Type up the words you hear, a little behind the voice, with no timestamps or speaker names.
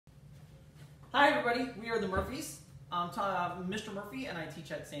Hi everybody, we are the Murphys. I'm Mr. Murphy and I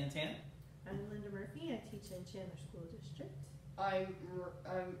teach at Santan. I'm Linda Murphy, I teach in Chandler School District. I'm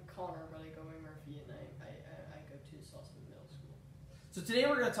Connor, but I go by Murphy and I go to Salzman Middle School. So today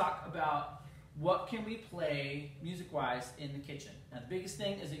we're going to talk about what can we play music-wise in the kitchen. Now the biggest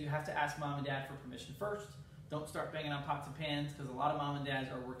thing is that you have to ask mom and dad for permission first. Don't start banging on pots and pans because a lot of mom and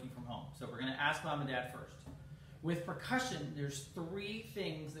dads are working from home. So we're going to ask mom and dad first. With percussion, there's three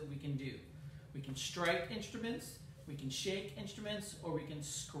things that we can do. We can strike instruments, we can shake instruments, or we can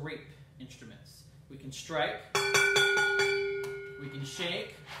scrape instruments. We can strike, we can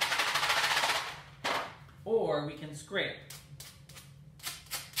shake, or we can scrape.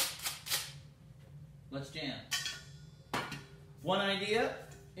 Let's jam. One idea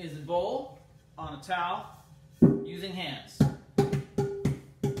is a bowl on a towel using hands.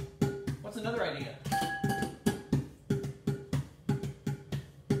 What's another idea?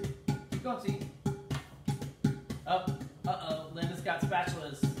 Keep going, see. Up. Uh-oh, Linda's got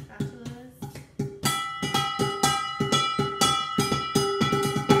spatulas. Spatulas.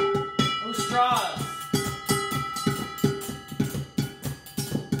 Oh, straws.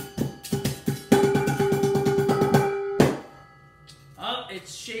 Oh,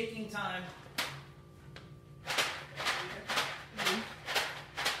 it's shaking time.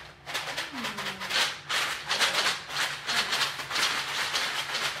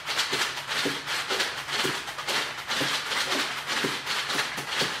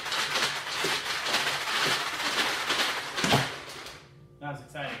 That was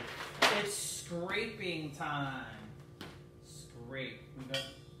exciting. It's scraping time. Scrape.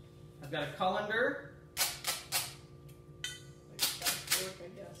 I've got a colander. That's work, I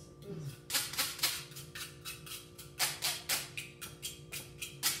guess.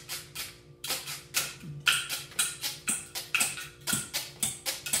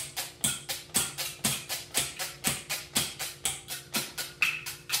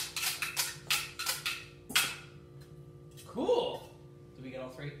 Cool. Did we get all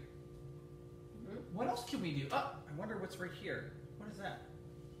three? Mm-hmm. What else can we do? Oh, I wonder what's right here. What is that?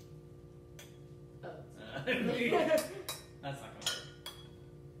 That's not gonna work.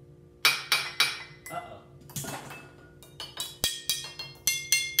 Uh-oh.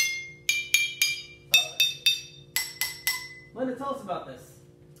 Linda, tell us about this.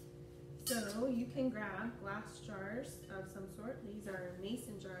 So you can grab glass jars of some sort. These are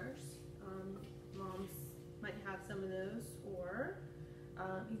mason jars. Moms might have some of those, or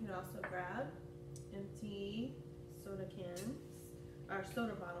you can also grab empty soda cans, or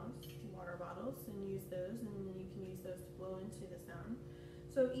soda bottles, water bottles, and use those, and then you can use those to blow into the sound.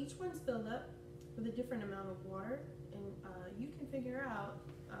 So each one's filled up with a different amount of water, and you can figure out,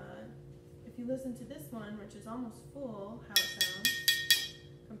 if you listen to this one, which is almost full, how it sounds,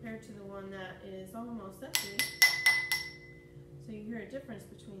 compared to the one that is almost empty. So you hear a difference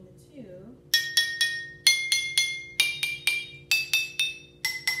between the two.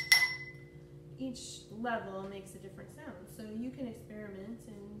 Each level makes a different sound, so you can experiment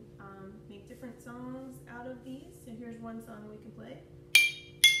and make different songs out of these. So here's one song we can play.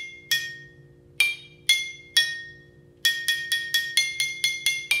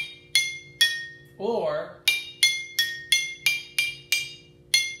 Or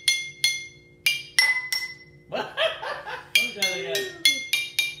what?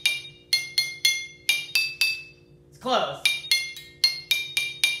 It's close.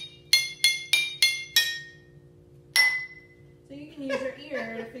 So you can use your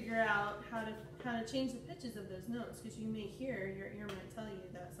ear to figure out how to change the pitches of those notes, because you may hear, your ear might tell you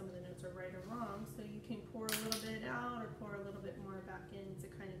that some of the notes are right or wrong, so you can pour a little bit out or pour a little bit more back in to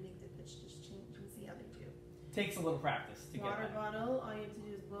kind of make the pitch just change and see how they do. Takes a little practice to Water get that. bottle, all you have to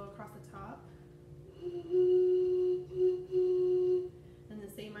do is blow across the top. And the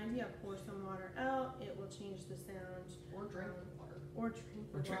same idea, pour some water out, it will change the sound. Or drink water. Or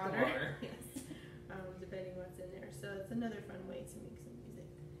drink the Drink water. the water. Yes. Depending what's in there. So it's another fun way to make some music.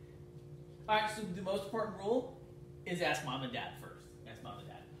 Alright, so the most important rule is ask mom and dad first. Ask mom and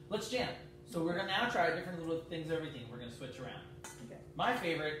dad. Let's jam. So we're going to now try different little things, everything. We're going to switch around. Okay. My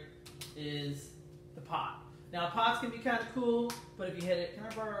favorite is the pot. Now pots can be kind of cool, but if you hit it, can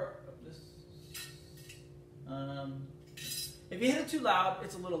I borrow this? If you hit it too loud,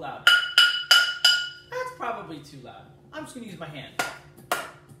 it's a little loud. That's probably too loud. I'm just going to use my hand.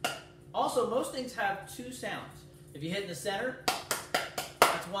 Also, most things have two sounds. If you hit in the center,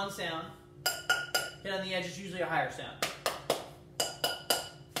 that's one sound. Hit on the edge, it's usually a higher sound.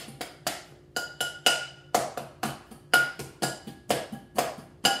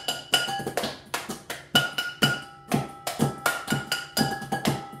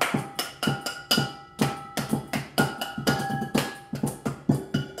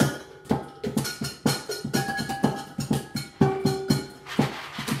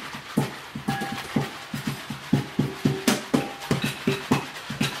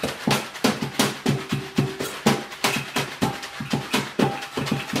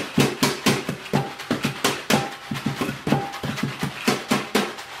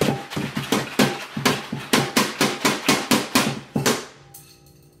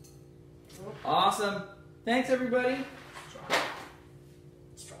 Awesome. Thanks, everybody.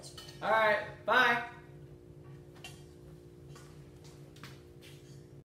 Straws. All right. Bye.